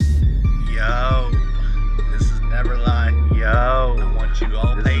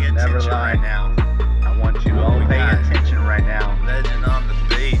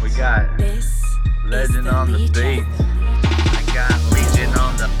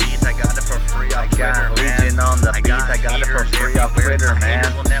got it for free off Twitter, man.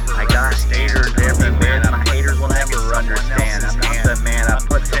 I got haters everywhere. My haters will never understand. I'm not the man. I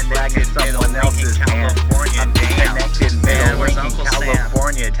put the flag in someone else's hand. I'm connected middle Lincoln,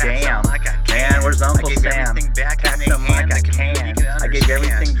 California. Damn, man, where's Uncle Sam? Tax them like I can. I gave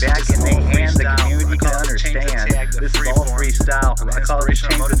everything back in their hand. The community can understand. This is all freestyle. I call it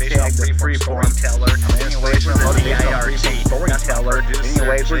change the tag, the freeform. I'm inspirational, motivational, storyteller.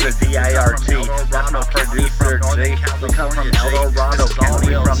 Anyways, we're the DIRT. That's my producer, G. We come from El Dorado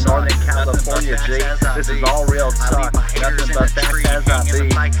County, from Northern California, G. This is all real talk. Nothing but facts as I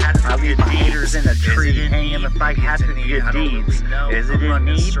be. I leave my haters in a tree, hanging if I had to good deeds. Is it in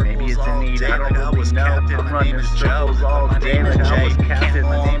need? Maybe it's in need. I don't really know. I'm running circles all day. I was captain.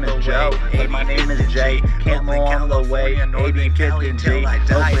 My name is Joe. Hey, my name is Jay. Camel on the way. 80-50 G.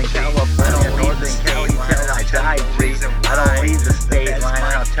 Oakland, California, Northern Cali till I die, G. I don't leave the state line.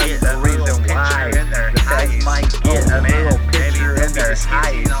 I'll tell you the reason why. The feds might get a little picture in their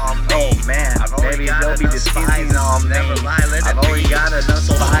eyes. Oh man, maybe they'll be despising on me. I've already got enough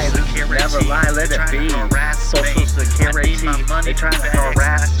spies. Never lie, let it be. Social Security, they trying to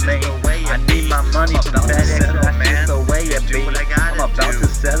harass me. I need my money from FedEx, that's just the way it be. I'm about to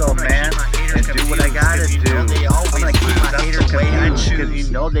settle, man, and do what I gotta do. I'm gonna keep my haters confused, cause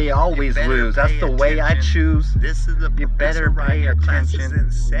you know they always lose. That's the way I choose. You better pay attention.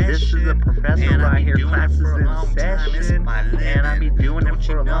 This is the professor right here, classes in session. And I be doing it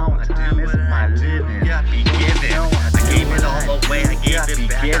for a long time, it's my living. I gave it all away, I gave it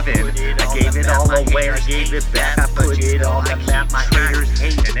back. I gave it all away, I gave it back. I put it on the map, my haters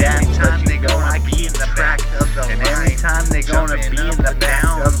hate that. Anytime they gonna be in the back of the line. Anytime they gonna be in the back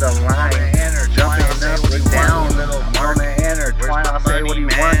of the line. Jumping up and down, little mama intertwine. I'll say what you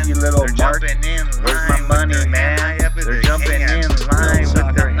want, you little mark. Where's my money, man? They're jumping in line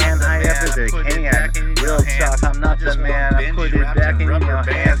with their hand high up as they can. Real talk, I'm not the man. I put it back in your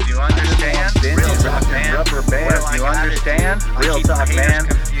hands. You understand? Real talk, man. Rubber bands. You understand? Real talk, man.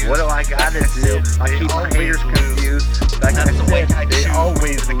 What do I gotta do? I keep my haters confused. Like I said, they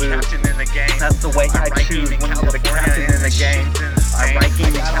always lose. That's the way I choose when you're the captain in the game. I write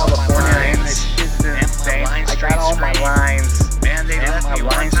game in California and this shit's insane. I got all my lines. Man, they left me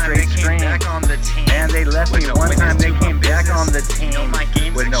one time, they came back on the team. Man, they left me one time, they came back on the team.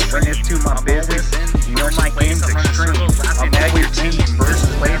 With no witness to my business, you know my game's extreme. I'm always in first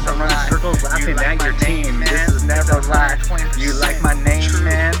place, I'm running circles laughing at your team. This is never lie. You like my name,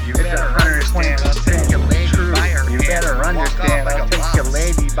 man? It's 120% true. You better understand, I'll take your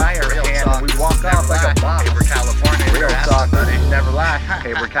lady by her hand and we walk off like a boss. Hey, we're California. Real talk, never lie.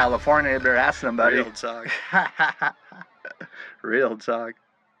 Hey, we're California, better ask somebody. Real talk. Real talk.